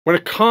When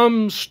it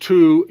comes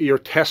to your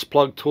test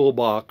plug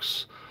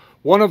toolbox,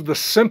 one of the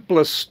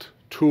simplest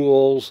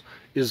tools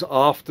is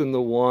often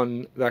the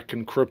one that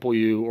can cripple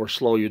you or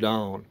slow you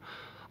down.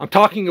 I'm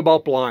talking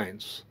about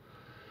blinds.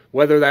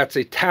 Whether that's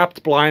a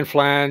tapped blind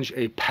flange,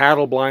 a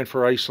paddle blind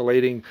for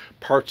isolating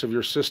parts of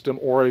your system,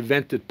 or a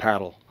vented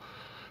paddle.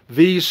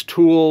 These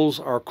tools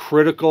are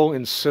critical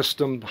in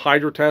system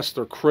hydro tests.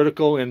 They're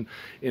critical in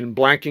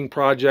blanking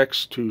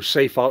projects to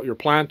safe out your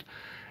plant.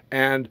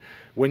 And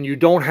when you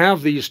don't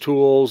have these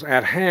tools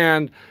at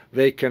hand,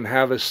 they can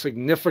have a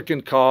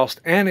significant cost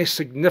and a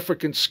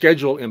significant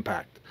schedule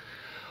impact.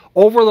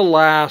 Over the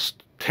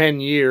last 10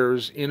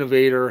 years,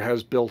 Innovator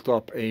has built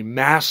up a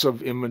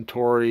massive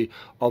inventory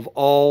of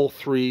all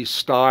three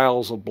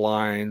styles of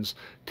blinds: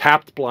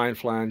 tapped blind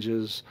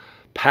flanges,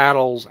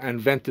 paddles, and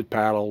vented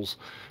paddles.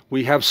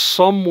 We have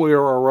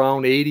somewhere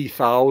around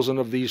 80,000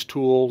 of these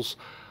tools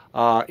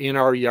in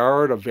our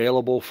yard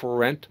available for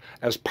rent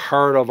as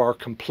part of our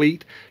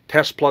complete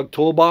test plug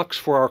toolbox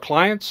for our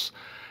clients.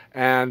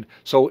 And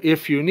so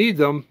if you need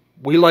them,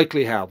 we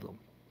likely have them.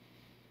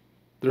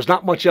 There's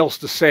not much else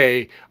to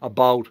say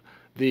about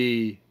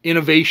the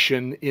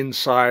innovation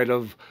inside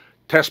of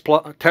test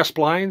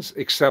blinds,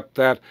 except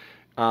that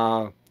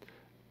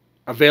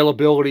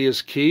availability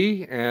is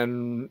key,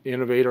 and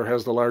Innovator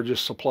has the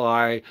largest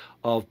supply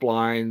of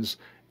blinds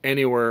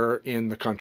anywhere in the country.